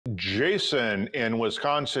Jason in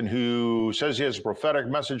Wisconsin who says he has a prophetic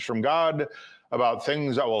message from God about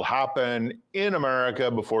things that will happen in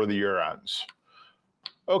America before the year ends.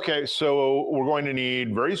 Okay, so we're going to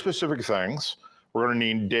need very specific things. We're going to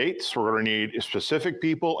need dates. We're going to need specific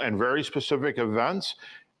people and very specific events,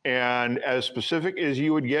 and as specific as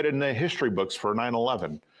you would get in the history books for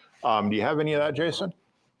 9/11. Do you have any of that, Jason?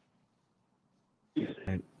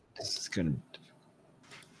 This is going to...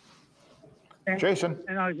 Jason?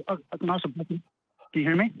 And I can also... Can you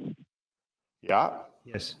hear me? Yeah.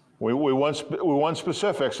 Yes. We want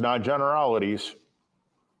specifics, not generalities.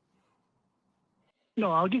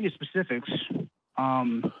 No, I'll give you specifics.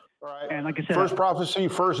 All right. And like I said, first prophecy,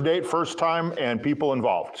 first date, first time, and people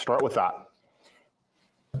involved. Start with that.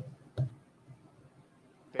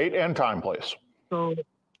 Date and time, please. So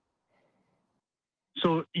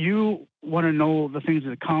you want to know the things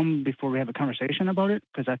that come before we have a conversation about it?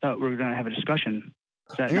 Because I thought we were going to have a discussion.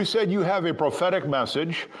 You said you have a prophetic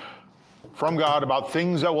message from God about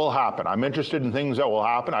things that will happen. I'm interested in things that will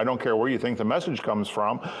happen. I don't care where you think the message comes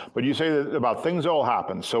from, but you say that about things that will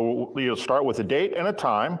happen. So you'll start with a date and a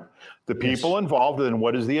time, the people involved, and then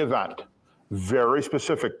what is the event? Very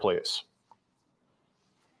specific, please.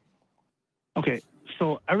 Okay,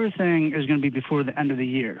 so everything is going to be before the end of the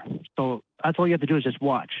year. So that's all you have to do is just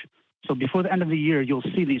watch. So before the end of the year, you'll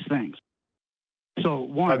see these things. So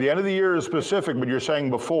one. At the end of the year is specific, but you're saying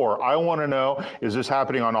before. I want to know, is this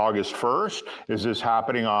happening on August 1st? Is this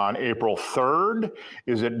happening on April 3rd?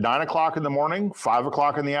 Is it 9 o'clock in the morning, 5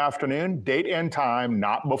 o'clock in the afternoon? Date and time,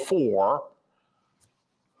 not before.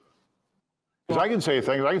 Because I can say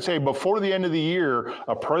things, I can say before the end of the year,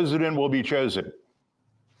 a president will be chosen.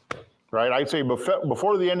 Right? I'd say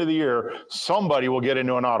before the end of the year, somebody will get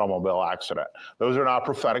into an automobile accident. Those are not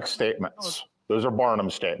prophetic statements. Those are Barnum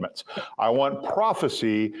statements. I want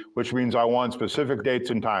prophecy, which means I want specific dates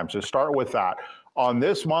and times. So start with that. On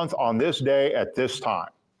this month, on this day, at this time.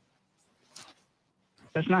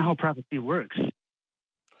 That's not how prophecy works.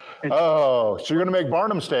 Oh, so you're going to make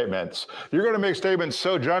Barnum statements. You're going to make statements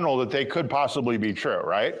so general that they could possibly be true,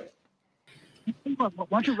 right? Why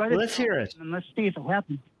don't you write it? Let's hear it. And let's see if it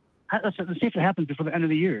happens. Let's see if it happens before the end of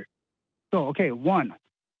the year. So, okay, one,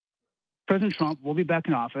 President Trump will be back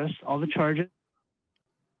in office. All the charges.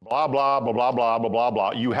 Blah, blah, blah, blah, blah, blah, blah,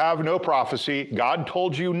 blah. You have no prophecy. God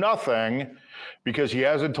told you nothing because he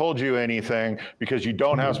hasn't told you anything because you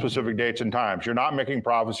don't have specific dates and times. You're not making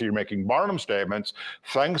prophecy. You're making Barnum statements.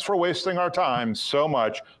 Thanks for wasting our time so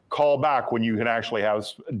much. Call back when you can actually have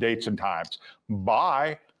dates and times.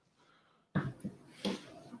 Bye.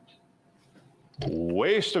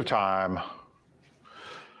 Waste of time.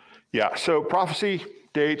 Yeah, so prophecy,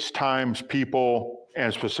 dates, times, people,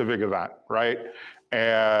 and specific event, right?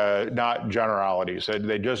 And not generalities.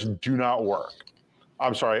 They just do not work.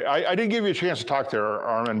 I'm sorry. I didn't give you a chance to talk there,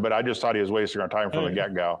 Armin, but I just thought he was wasting our time from the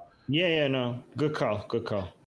get-go. Yeah, no. Good call. Good call.